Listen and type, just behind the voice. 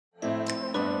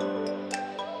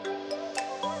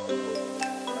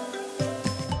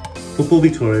Football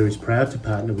Victoria is proud to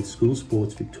partner with School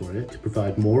Sports Victoria to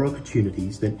provide more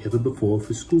opportunities than ever before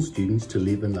for school students to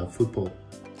live and love football.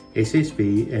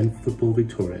 SSV and Football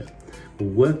Victoria will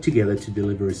work together to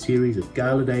deliver a series of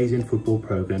gala days and football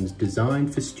programs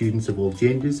designed for students of all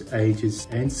genders, ages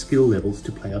and skill levels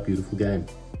to play our beautiful game.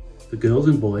 For girls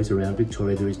and boys around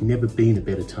Victoria, there has never been a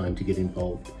better time to get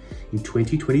involved. In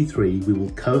 2023, we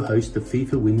will co-host the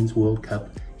FIFA Women's World Cup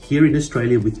here in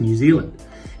Australia with New Zealand.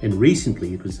 And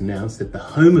recently it was announced that the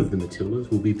home of the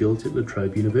Matildas will be built at La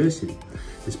Trobe University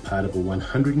as part of a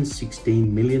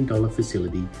 $116 million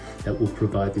facility that will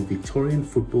provide the Victorian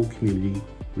football community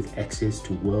with access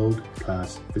to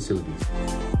world-class facilities.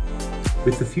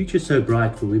 With the future so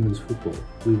bright for women's football,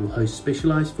 we will host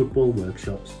specialised football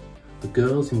workshops for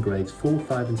girls in grades 4,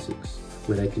 5 and 6,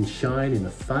 where they can shine in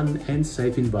a fun and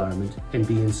safe environment and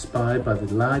be inspired by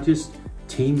the largest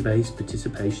team-based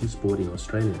participation sport in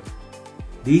Australia.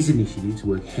 These initiatives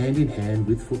work hand in hand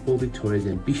with Football Victoria's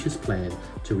ambitious plan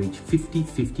to reach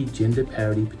 50-50 gender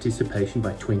parity participation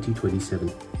by 2027.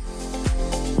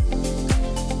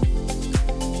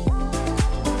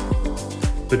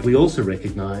 But we also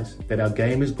recognise that our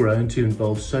game has grown to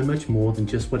involve so much more than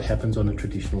just what happens on a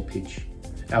traditional pitch.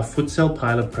 Our Futsal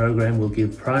pilot program will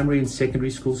give primary and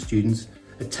secondary school students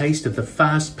a taste of the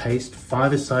fast-paced,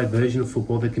 five-a-side version of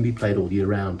football that can be played all year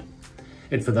round.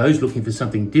 And for those looking for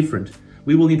something different,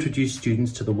 we will introduce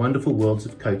students to the wonderful worlds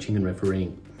of coaching and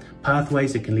refereeing,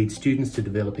 pathways that can lead students to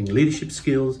developing leadership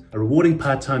skills, a rewarding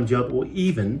part-time job, or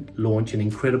even launch an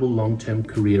incredible long-term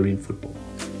career in football.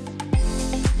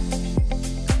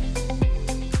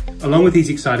 Along with these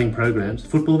exciting programs,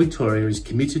 Football Victoria is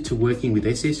committed to working with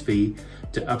SSV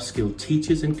to upskill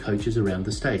teachers and coaches around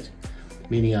the state,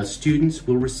 meaning our students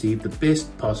will receive the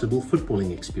best possible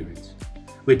footballing experience.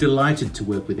 We're delighted to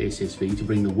work with SSV to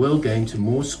bring the world game to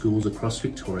more schools across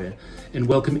Victoria and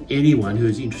welcome anyone who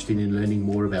is interested in learning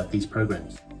more about these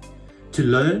programs. To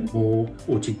learn more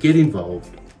or to get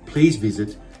involved, please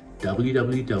visit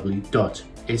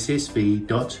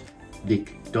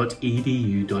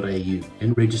www.ssv.vic.edu.au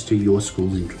and register your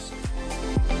school's interest.